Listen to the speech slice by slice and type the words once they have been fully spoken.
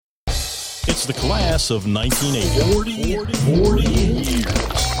It's the class of 1980. 40 years.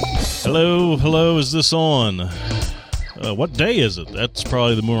 Hello, is this on? What day is it? That's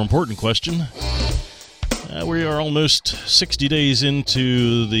probably the more important question. We are almost 60 days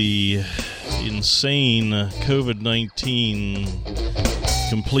into the insane COVID-19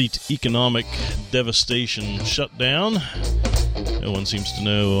 complete economic devastation shutdown. No one seems to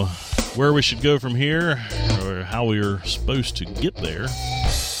know where we should go from here, or how we're supposed to get there,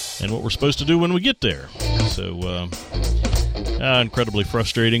 and what we're supposed to do when we get there. So, incredibly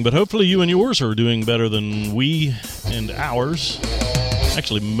frustrating, but hopefully you and yours are doing better than we and ours.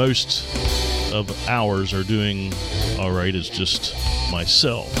 Actually, most of ours are doing all right. It's just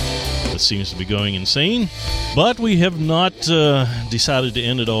myself that seems to be going insane. But we have not decided to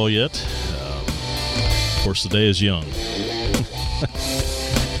end it all yet. Of course, the day is young.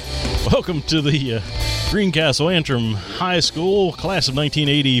 Welcome to the Greencastle Antrim High School Class of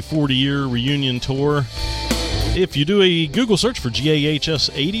 1980 40-year reunion tour. If you do a Google search for GAHS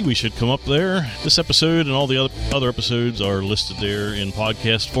 80, we should come up there. This episode and all the other episodes are listed there in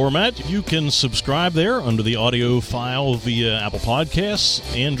podcast format. You can subscribe there under the audio file via Apple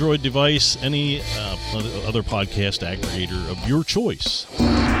Podcasts, Android device, any other podcast aggregator of your choice.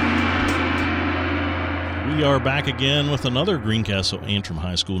 We are back again with another Greencastle Antrim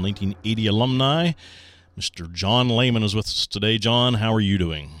High School 1980 alumni. Mr. John Lehman is with us today. John, how are you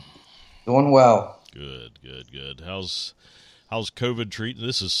doing? Doing well. Good. How's COVID treating?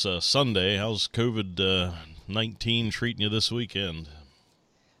 This is Sunday. How's COVID-19 treating you this weekend?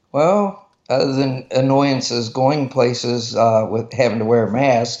 Well, other than annoyances going places with having to wear a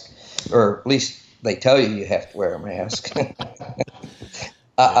mask, or at least they tell you have to wear a mask.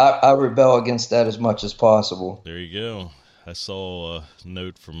 I rebel against that as much as possible. There you go. I saw a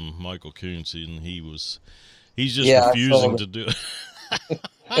note from Michael Kuntz, and he's just refusing to do it.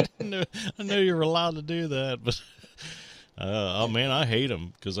 I know you're allowed to do that, but oh man, I hate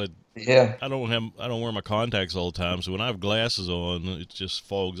them because I don't wear my contacts all the time. So when I have glasses on, it just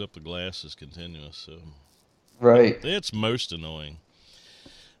fogs up the glasses continuous. So right, it's most annoying.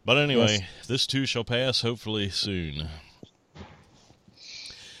 But anyway, This too shall pass, hopefully soon.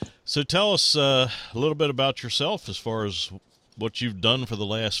 So tell us a little bit about yourself as far as what you've done for the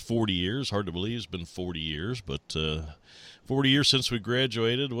last 40 years. Hard to believe it's been 40 years, but 40 years since we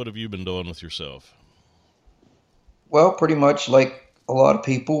graduated. What have you been doing with yourself? Well, pretty much like a lot of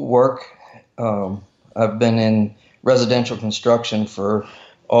people work. I've been in residential construction for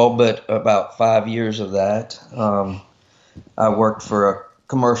all but about 5 years of that. I worked for a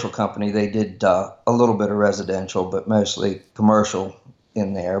commercial company. They did a little bit of residential, but mostly commercial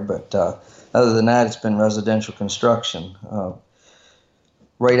in there, but other than that, it's been residential construction.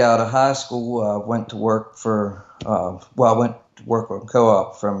 Right out of high school, went to work for, I went to work on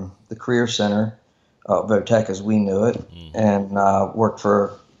co-op from the Career Center, Votech as we knew it, and worked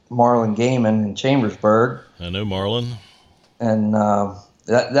for Marlon Gaiman in Chambersburg. I know Marlon. And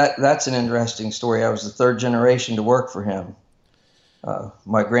that's an interesting story. I was the third generation to work for him.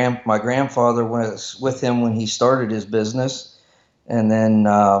 My grandfather was with him when he started his business. And then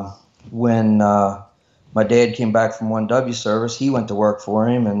when my dad came back from 1W service, he went to work for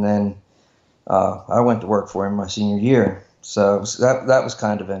him, and then I went to work for him my senior year. So that was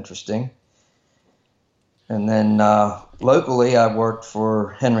kind of interesting. And then locally, I worked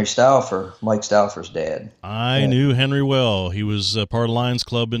for Henry Stauffer, Mike Stauffer's dad. I knew Henry well. He was part of Lions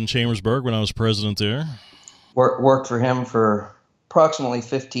Club in Chambersburg when I was president there. Worked for him for approximately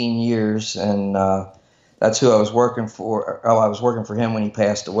 15 years, and that's who I was working for. Oh, I was working for him when he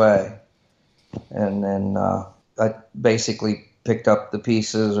passed away. And then I basically picked up the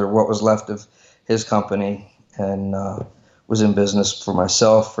pieces or what was left of his company and was in business for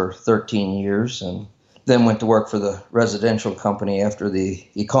myself for 13 years, and then went to work for the residential company after the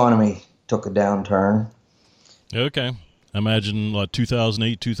economy took a downturn. Okay. I imagine like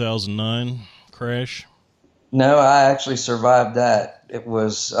 2008, 2009 crash? No, I actually survived that. It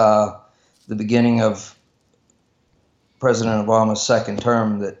was the beginning of President Obama's second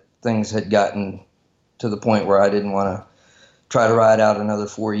term that things had gotten to the point where I didn't want to try to ride out another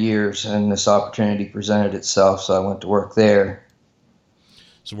 4 years, and this opportunity presented itself, so I went to work there.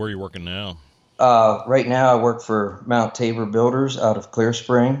 So where are you working now? Right now I work for Mount Tabor Builders out of Clear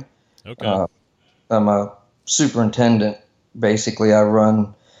Spring. Okay. I'm a superintendent. Basically, I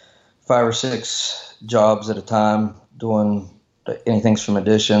run 5 or 6 jobs at a time, doing anything from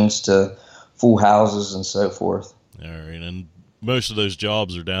additions to full houses and so forth. All right, and most of those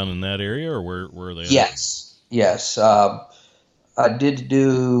jobs are down in that area, or where are they? Yes. I did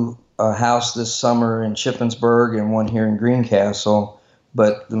do a house this summer in Shippensburg and one here in Greencastle,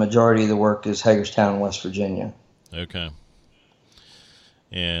 but the majority of the work is Hagerstown, West Virginia. Okay.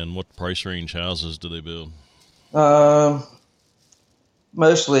 And what price range houses do they build? Um,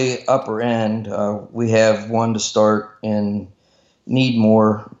 Mostly upper end. We have one to start in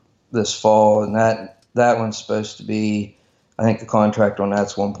Needmore this fall, and that one's supposed to be, I think the contract on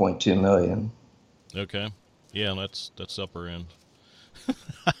that's 1.2 million. Okay. Yeah, that's upper end.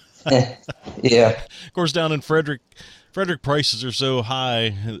 Yeah. Of course, down in Frederick prices are so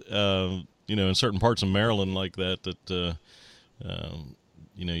high, in certain parts of Maryland like that,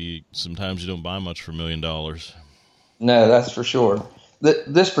 you sometimes you don't buy much for $1 million. No, that's for sure.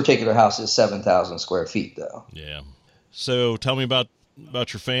 This particular house is 7,000 square feet, though. Yeah. So tell me about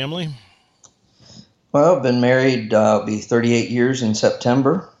your family. Well, I've been married, be 38 years in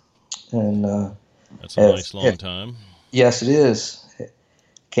September, and that's a nice long time. Yes, it is.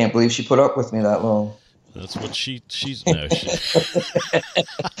 Can't believe she put up with me that long. That's what she's no.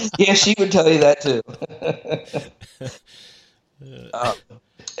 Yeah, she would tell you that too.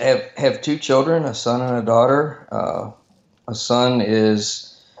 Have two children, a son and a daughter. A son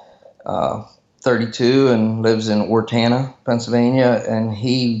is 32 and lives in Ortana, Pennsylvania, and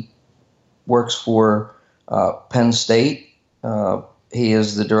he works for Penn State. He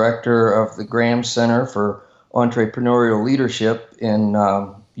is the director of the Graham Center for Entrepreneurial Leadership in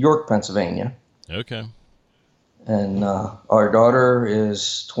York, Pennsylvania. Okay. And our daughter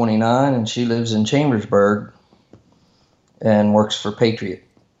is 29, and she lives in Chambersburg and works for Patriot.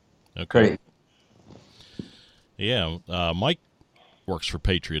 Okay. Great. Yeah, Mike works for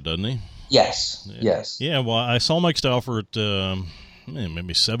Patriot, doesn't he? Yes. Yeah. Yes. Yeah. Well, I saw Mike Stauffer at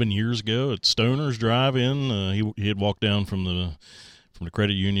maybe 7 years ago at Stoner's Drive-In. He had walked down from the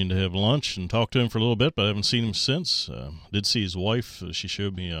credit union to have lunch and talked to him for a little bit, but I haven't seen him since. Did see his wife. She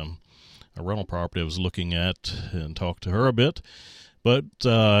showed me a rental property I was looking at and talked to her a bit. But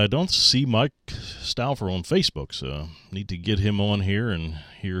I don't see Mike Stauffer on Facebook, so need to get him on here and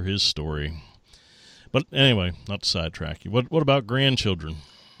hear his story. But anyway, not to sidetrack you. What about grandchildren?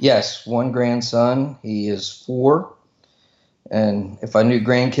 Yes, one grandson. He is 4. And if I knew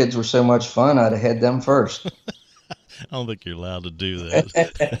grandkids were so much fun, I'd have had them first. I don't think you're allowed to do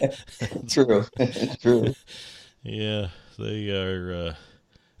that. True. True. Yeah, they are.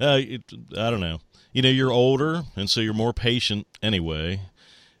 I don't know. You're older, and so you're more patient anyway.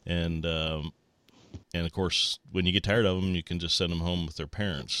 And of course, when you get tired of them, you can just send them home with their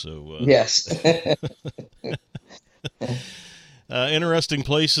parents. So yes. Interesting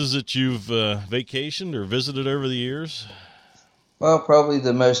places that you've vacationed or visited over the years? Well, probably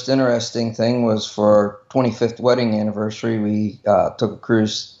the most interesting thing was for our 25th wedding anniversary. We took a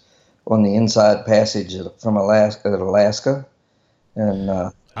cruise on the Inside Passage from Alaska.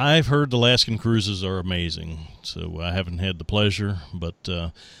 And I've heard the Alaskan cruises are amazing, so I haven't had the pleasure, but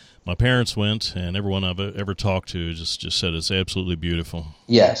my parents went, and everyone I've ever talked to just said it's absolutely beautiful.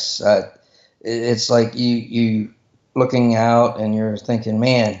 Yes. It's like you looking out and you're thinking,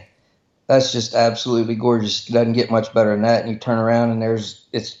 man, that's just absolutely gorgeous. It doesn't get much better than that. And you turn around and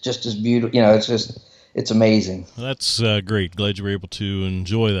it's just as beautiful. It's amazing. That's great. Glad you were able to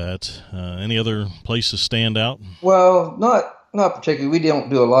enjoy that. Any other places stand out? Well, not particularly. We don't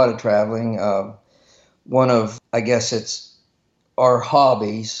do a lot of traveling. One of, I guess it's our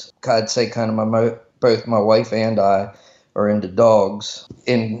hobbies, I'd say kind of both my wife and I are into dogs.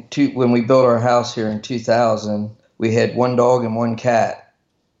 When we built our house here in 2000, we had one dog and one cat.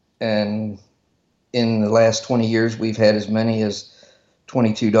 And in the last 20 years, we've had as many as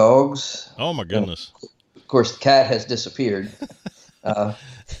 22 dogs. Oh, my goodness. And of course, the cat has disappeared.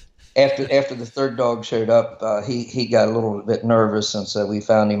 After the third dog showed up, he got a little bit nervous, and so we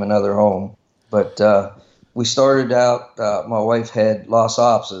found him another home. But we started out, my wife had Lhasa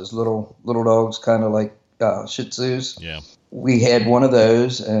Apsos, little dogs, kind of like Shih Tzus. Yeah. We had one of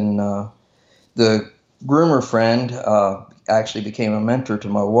those, and the groomer friend actually became a mentor to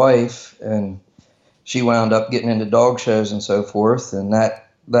my wife, and she wound up getting into dog shows and so forth, and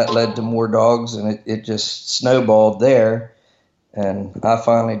that led to more dogs, and it just snowballed there. And I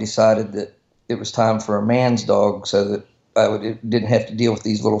finally decided that it was time for a man's dog so that I didn't have to deal with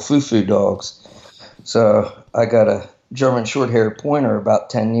these little foo-foo dogs. So I got a German short-haired pointer about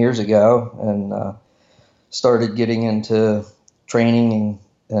 10 years ago and started getting into training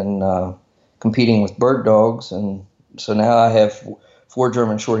and competing with bird dogs. And so now I have 4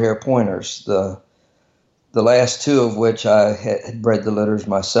 German short-haired pointers, the last 2 of which I had bred the litters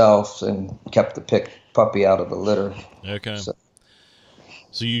myself and kept the puppy out of the litter. Okay.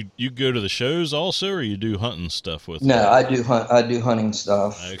 So you go to the shows also, or you do hunting stuff with them? No, I do hunting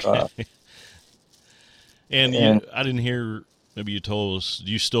stuff. Okay. And I didn't hear maybe you told us,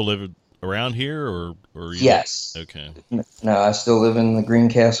 do you still live around here, or you live? Yes. Okay. No, I still live in the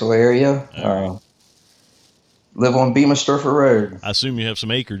Greencastle area. All right. Live on Beamer Sturfer Road. I assume you have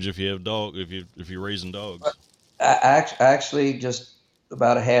some acreage if you have if you're raising dogs. Actually, just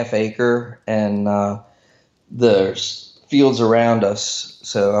about a half acre, and there's fields around us,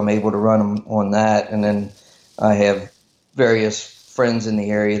 so I'm able to run them on that. And then I have various friends in the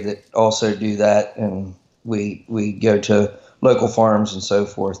area that also do that, and we go to local farms and so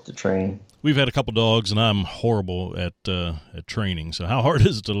forth to train. We've had a couple dogs, and I'm horrible at training. So how hard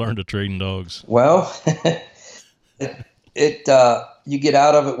is it to learn to train dogs? Well, it you get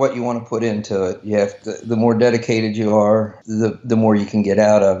out of it what you want to put into it. You have to, the more dedicated you are, the more you can get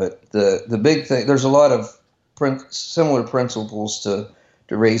out of it. The big thing, there's a lot of similar principles to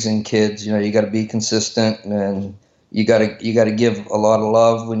raising kids. You know, you got to be consistent, and you got to give a lot of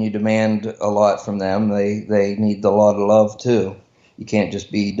love when you demand a lot from them. They need a lot of love too. You can't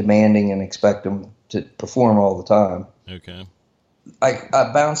just be demanding and expect them to perform all the time. Okay.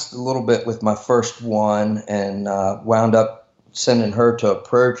 I bounced a little bit with my first one, and wound up sending her to a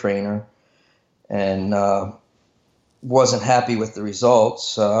pro trainer, and wasn't happy with the results.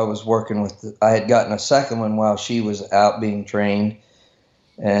 So I was working with I had gotten a second one while she was out being trained,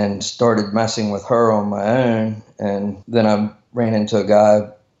 and started messing with her on my own. And then I ran into a guy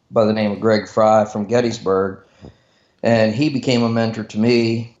by the name of Greg Fry from Gettysburg, and he became a mentor to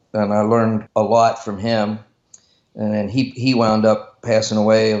me, and I learned a lot from him. And then he wound up passing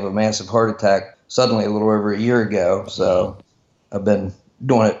away of a massive heart attack suddenly a little over a year ago. So I've been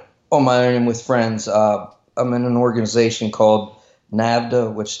doing it on my own and with friends. I'm in an organization called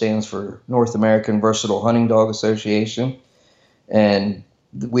NAVDA, which stands for North American Versatile Hunting Dog Association. And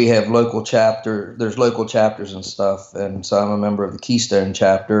we have there's local chapters and stuff. And so I'm a member of the Keystone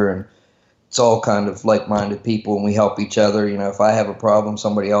chapter, and it's all kind of like-minded people, and we help each other. You know, if I have a problem,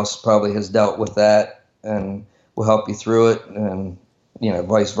 somebody else probably has dealt with that, and we'll help you through it, and, you know,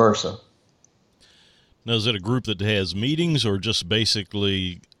 vice versa. Now, is it a group that has meetings, or just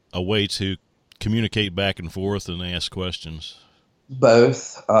basically a way to communicate back and forth and ask questions?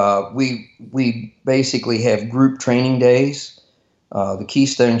 Both. We basically have group training days. The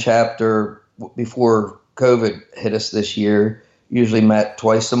Keystone chapter, before COVID hit us this year, usually met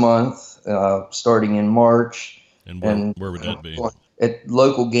twice a month, starting in March. And where would that be? At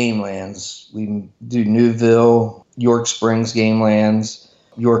local game lands. We do Newville, York Springs game lands,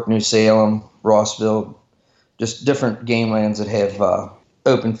 York, New Salem, Rossville, just different game lands that have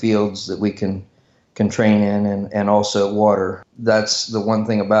open fields that we can train in, and also water. That's the one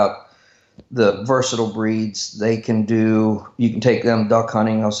thing about the versatile breeds. You can take them duck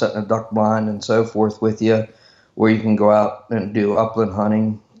hunting. I'll set in a duck blind and so forth with you, or you can go out and do upland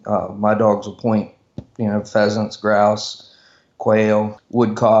hunting. My dogs will point, pheasants, grouse, quail,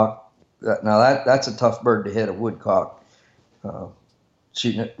 woodcock. Now that's a tough bird to hit, a woodcock.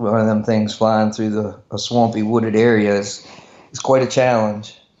 Shooting one of them things flying through a swampy wooded area is quite a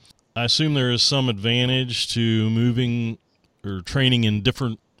challenge. I assume there is some advantage to moving or training in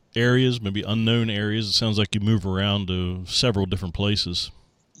different areas, maybe unknown areas. It sounds like you move around to several different places.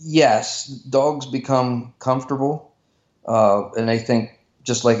 Yes, dogs become comfortable, and they think,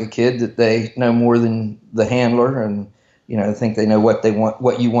 just like a kid, that they know more than the handler, and think they know what they want,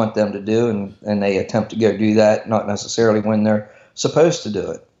 what you want them to do, and they attempt to go do that, not necessarily when they're supposed to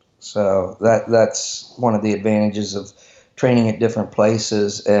do it. So that's one of the advantages of training at different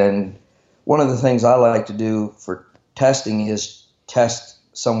places. And one of the things I like to do for testing is test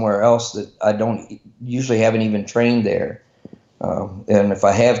somewhere else that I haven't even trained there. And if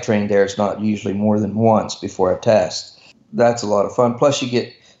I have trained there, it's not usually more than once before I test. That's a lot of fun. Plus, you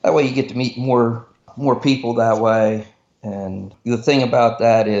get to meet more people that way. And the thing about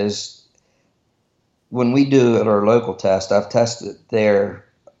that is, when we do at our local test, I've tested there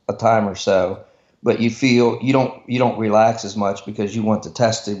a time or so, but you feel you don't relax as much because you want the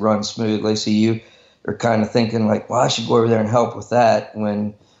test to run smoothly. So you are kind of thinking like, well, I should go over there and help with that.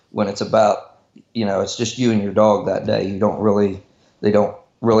 When it's about, it's just you and your dog that day. They don't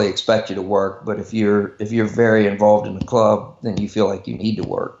really expect you to work. But if you're very involved in the club, then you feel like you need to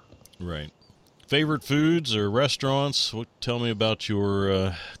work. Right. Favorite foods or restaurants? Tell me about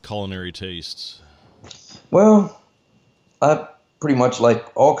your culinary tastes. Well, I pretty much like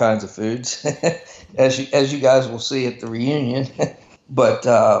all kinds of foods, as you guys will see at the reunion. But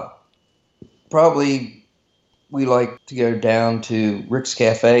probably we like to go down to Rick's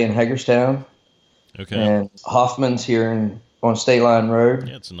Cafe in Hagerstown. Okay. And Hoffman's here on State Line Road.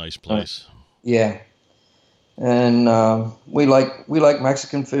 Yeah, it's a nice place. Yeah. And we like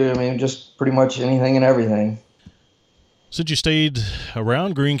Mexican food. I mean, just pretty much anything and everything. Since you stayed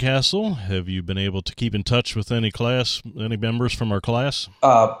around Greencastle, have you been able to keep in touch with any members from our class?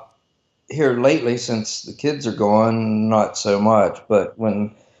 Here lately, since the kids are gone, not so much. But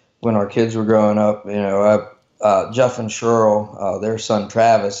when our kids were growing up, Jeff and Cheryl, their son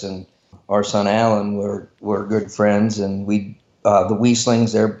Travis, and our son Alan were good friends, and the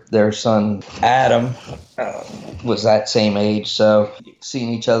Wieslings, their son Adam, was that same age, so seeing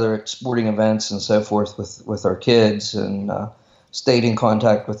each other at sporting events and so forth with our kids, and stayed in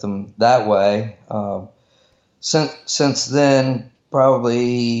contact with them that way. Since then,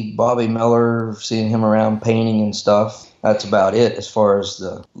 probably Bobby Miller, seeing him around painting and stuff. That's about it as far as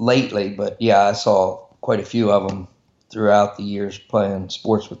the lately. But yeah, I saw quite a few of them throughout the years playing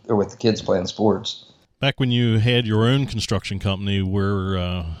sports with the kids playing sports. Back when you had your own construction company,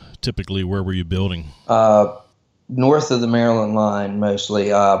 where were you building? North of the Maryland line,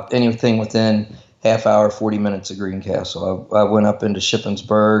 mostly. Anything within half hour, 40 minutes of Greencastle. I went up into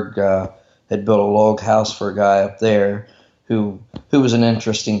Shippensburg, had built a log house for a guy up there who was an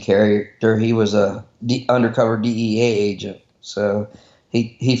interesting character. He was a undercover DEA agent, so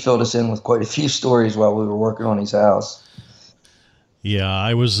he filled us in with quite a few stories while we were working on his house. Yeah,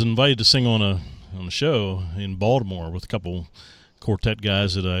 I was invited to sing on a show in Baltimore with a couple quartet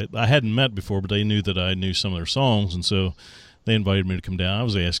guys that I hadn't met before, but they knew that I knew some of their songs, and so they invited me to come down. I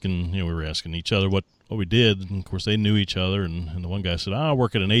was asking, we were asking each other what we did, and of course they knew each other, and the one guy said, I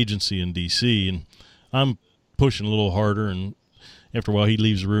work at an agency in D.C., and I'm pushing a little harder, and after a while he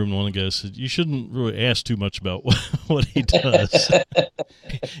leaves the room, and one of the guys said, you shouldn't really ask too much about what he does.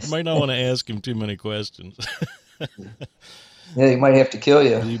 You might not want to ask him too many questions. Yeah, he might have to kill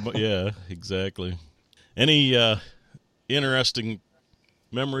you. Yeah, exactly. Any interesting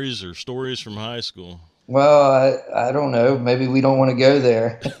memories or stories from high school? Well, I don't know. Maybe we don't want to go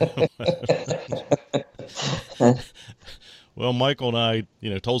there. Well, Michael and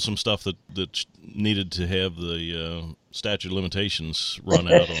I, told some stuff that needed to have the statute of limitations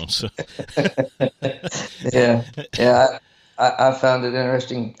run out on. So. Yeah. I found it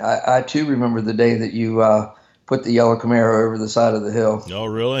interesting. I too remember the day that you put the yellow Camaro over the side of the hill. Oh,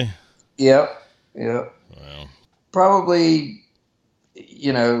 really? Yep. Wow. Probably,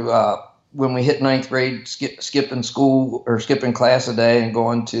 when we hit ninth grade, skipping school or skipping class a day and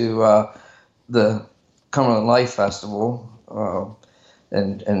going to the Cumberland Life Festival,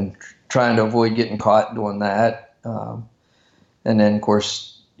 and trying to avoid getting caught doing that. And then, of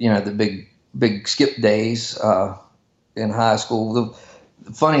course, the big skip days in high school.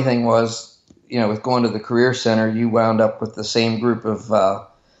 The funny thing was, with going to the Career Center, you wound up with the same group of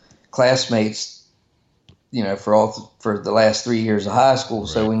classmates, for the last 3 years of high school. Right.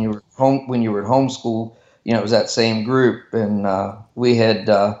 So when you were at homeschool, it was that same group, and we had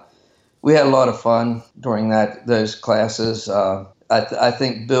a lot of fun during those classes. I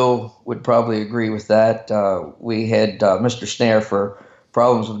think Bill would probably agree with that. We had Mr. Snare for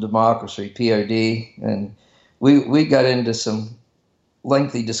Problems of Democracy, POD, and we got into some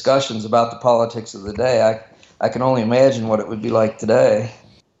lengthy discussions about the politics of the day. I can only imagine what it would be like today.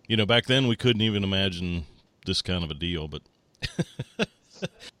 Back then we couldn't even imagine this kind of a deal, but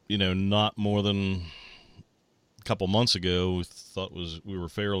not more than a couple months ago we thought we were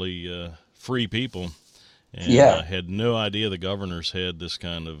fairly free people, and I had no idea the governors had this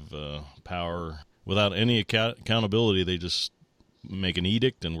kind of power without any accountability. They just make an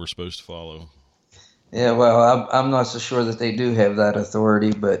edict and we're supposed to follow. Yeah, well, I'm not so sure that they do have that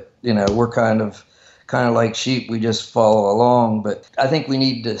authority, but we're kind of like sheep. We just follow along. But I think we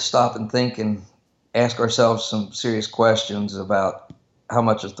need to stop and think and ask ourselves some serious questions about how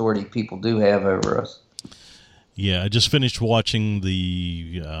much authority people do have over us. Yeah, I just finished watching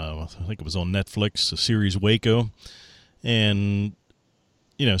I think it was on Netflix, the series Waco, and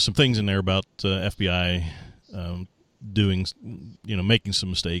some things in there about FBI doing, making some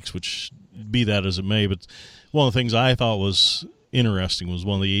mistakes, which be that as it may. But one of the things I thought was interesting was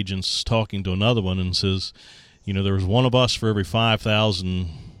one of the agents talking to another one and says, there was one of us for every 5,000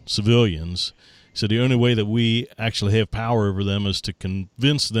 civilians. So the only way that we actually have power over them is to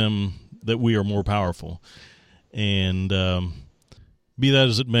convince them that we are more powerful. And be that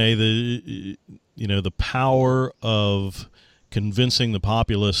as it may, the power of convincing the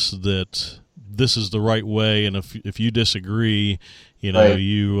populace that this is the right way, and if you disagree, right,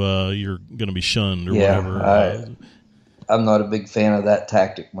 you're going to be shunned or whatever. I'm not a big fan of that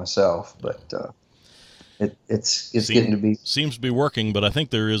tactic myself, but it's getting to be, seems to be working. But I think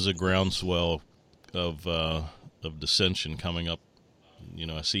there is a groundswell of dissension coming up.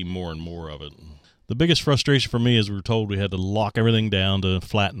 I see more and more of it. The biggest frustration for me is we were told we had to lock everything down to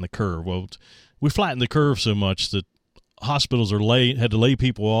flatten the curve. Well, we flattened the curve so much that hospitals had to lay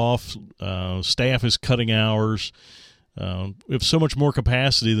people off. Staff is cutting hours. We have so much more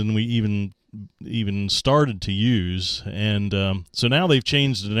capacity than we even started to use, and so now they've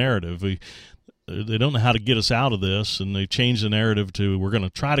changed the narrative. They don't know how to get us out of this, and they've changed the narrative to we're going to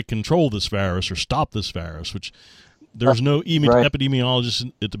try to control this virus or stop this virus, which there's no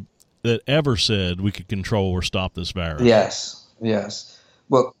epidemiologist that ever said we could control or stop this virus. Yes.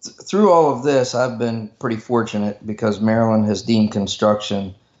 Well, through all of this, I've been pretty fortunate because Maryland has deemed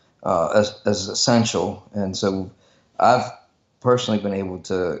construction as essential, and so I've personally been able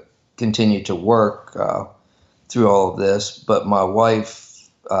to continue to work through all of this. But my wife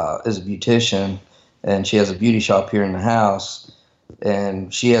is a beautician, and she has a beauty shop here in the house,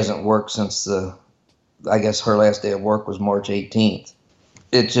 and she hasn't worked since I guess her last day of work was March 18th.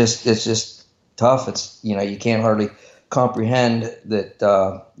 It's just tough. It's, you can't hardly comprehend that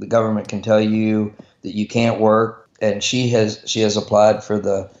the government can tell you that you can't work, and she has applied for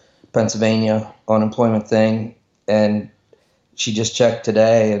the Pennsylvania unemployment thing, and she just checked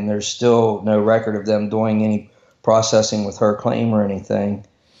today, and there's still no record of them doing any processing with her claim or anything.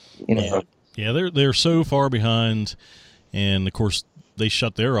 Yeah, they're so far behind, and of course they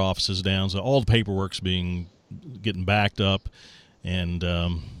shut their offices down, so all the paperwork's getting backed up, and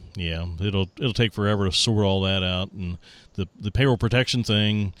it'll take forever to sort all that out. And the payroll protection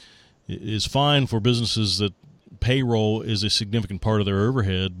thing is fine for businesses that payroll is a significant part of their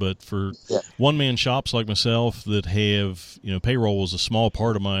overhead, but for one-man shops like myself that have, payroll is a small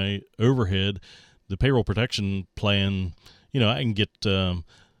part of my overhead, the payroll protection plan, I can get a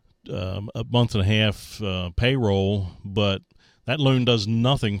month and a half payroll, but that loan does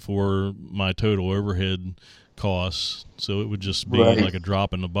nothing for my total overhead costs, so it would just be like a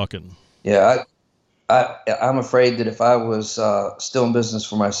drop in the bucket. Yeah, I'm afraid that if I was still in business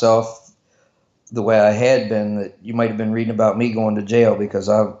for myself the way I had been, that you might have been reading about me going to jail, because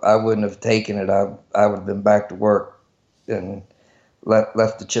I wouldn't have taken it. I would have been back to work and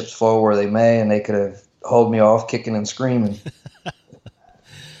left the chips fall where they may, and they could have hauled me off kicking and screaming.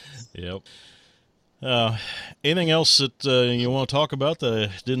 Yep. Anything else that you want to talk about that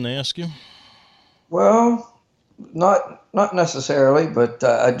I didn't ask you? Well, not necessarily, but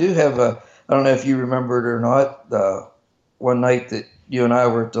I do have I don't know if you remember it or not, one night that you and I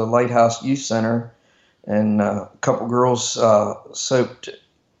were at the Lighthouse Youth Center, and a couple girls soaped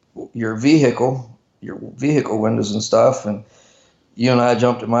your vehicle windows and stuff, and you and I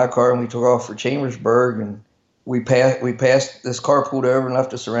jumped in my car and we took off for Chambersburg, and we passed, this car pulled over and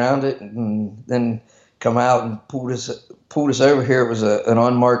left us around it, and then come out and pulled us over here. It was an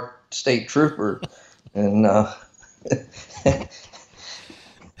unmarked state trooper, and I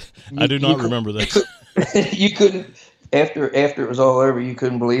do not remember that. You couldn't, after it was all over, you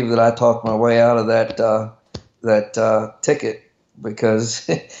couldn't believe that I talked my way out of that ticket, because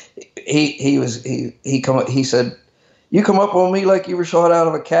he said, "You come up on me like you were shot out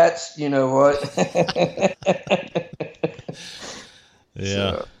of a cat's, you know what?" Yeah.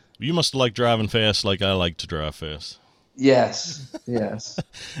 So, you must like driving fast like I like to drive fast. Yes.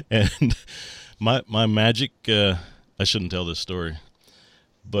 And my magic, I shouldn't tell this story,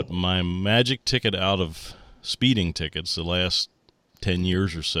 but my magic ticket out of speeding tickets the last 10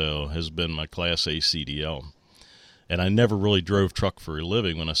 years or so has been my Class A CDL. And I never really drove truck for a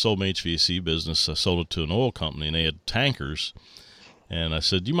living. When I sold my HVAC business, I sold it to an oil company, and they had tankers. And I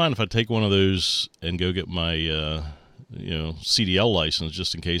said, "Do you mind if I take one of those and go get my CDL license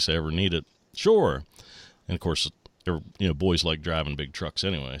just in case I ever need it?" "Sure." And of course, boys like driving big trucks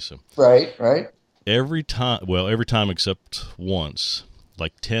anyway. So right. Every time except once,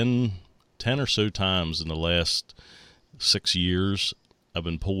 like 10 or so times in the last 6 years, I've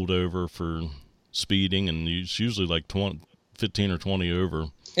been pulled over for speeding, and it's usually like 15 or 20 over.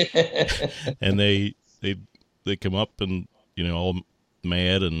 And they come up and, all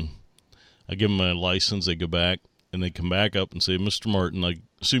mad, and I give them my license. They go back, and they come back up and say, "Mr. Martin, I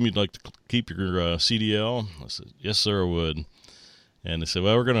assume you'd like to keep your CDL?" I said, "Yes, sir, I would." And they said,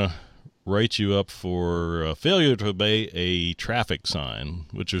 "Well, we're going to write you up for failure to obey a traffic sign,"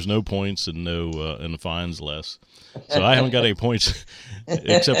 which there's no points and and the fine's less. So I haven't got any points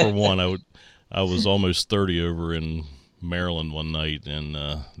except for one. I was almost 30 over in Maryland one night, and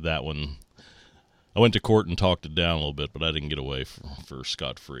that one, I went to court and talked it down a little bit, but I didn't get away for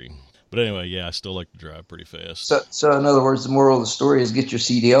scot-free. But anyway, yeah, I still like to drive pretty fast. So in other words, the moral of the story is get your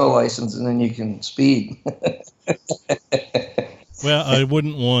CDL license, and then you can speed. Well, I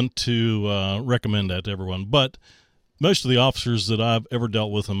wouldn't want to recommend that to everyone, but most of the officers that I've ever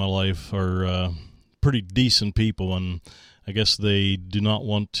dealt with in my life are pretty decent people, and I guess they do not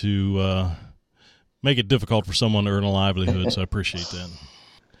want to make it difficult for someone to earn a livelihood, so I appreciate that.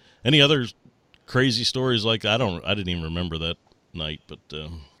 Any other crazy stories like that? I didn't even remember that night, but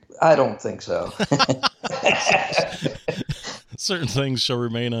I don't think so. certain things shall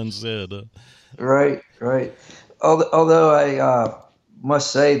remain unsaid. Right. Although I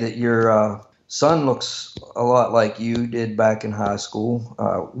must say that your son looks a lot like you did back in high school.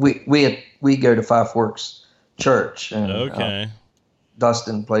 We go to Five Forks Church, and Okay.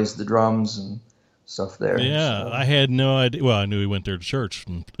 Dustin plays the drums and stuff there. Yeah, so. I had no idea. Well, I knew he went there to church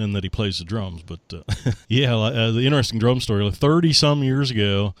and that he plays the drums, but yeah, the interesting drum story. 30-some years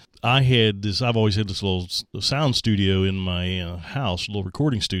ago, I've always had this little sound studio in my house, a little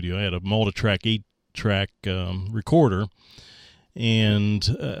recording studio. I had a multi-track, 8-track recorder, and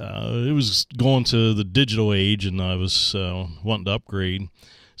it was going to the digital age, and I was wanting to upgrade.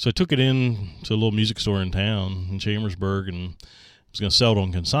 So I took it in to a little music store in town in Chambersburg, and was going to sell it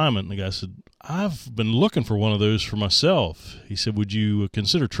on consignment. And the guy said, I've been looking for one of those for myself. He said, would you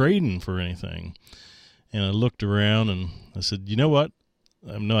consider trading for anything? And I looked around and I said, you know what?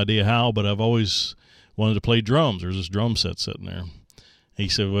 I have no idea how, but I've always wanted to play drums. There's this drum set sitting there. He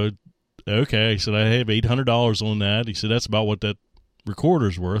said, well, okay. He said, I have $800 on that. He said, that's about what that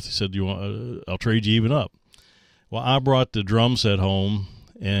recorder's worth. He said, I'll trade you even up. Well, I brought the drum set home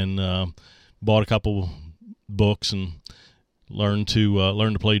and bought a couple books and learned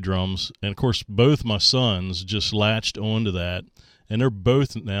to play drums. And of course, both my sons just latched onto that, and they're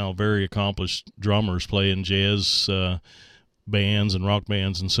both now very accomplished drummers, playing jazz bands and rock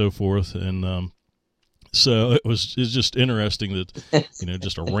bands and so forth. And so it's just interesting that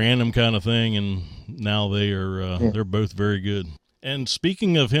just a random kind of thing, and now they're both very good. And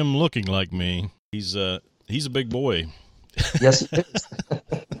speaking of him looking like me, he's a big boy. Yes, he is.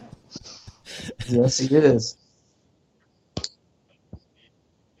 Yes, he is.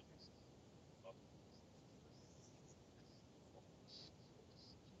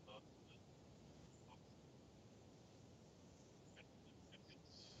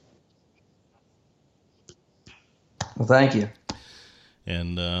 Well, thank you.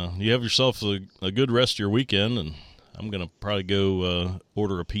 And you have yourself a good rest of your weekend, and I'm going to probably go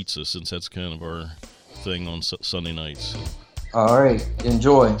order a pizza, since that's kind of our thing on Sunday nights. All right.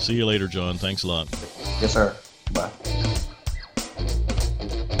 Enjoy. See you later, John. Thanks a lot. Yes, sir. Bye.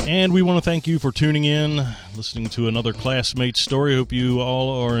 And we want to thank you for tuning in, listening to another classmate story. Hope you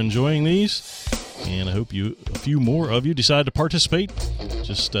all are enjoying these, and I hope a few more of you decide to participate.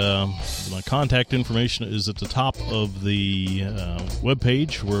 Just my contact information is at the top of the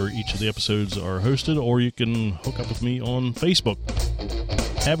webpage where each of the episodes are hosted, or you can hook up with me on Facebook.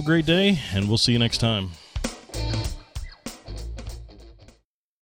 Have a great day, and we'll see you next time.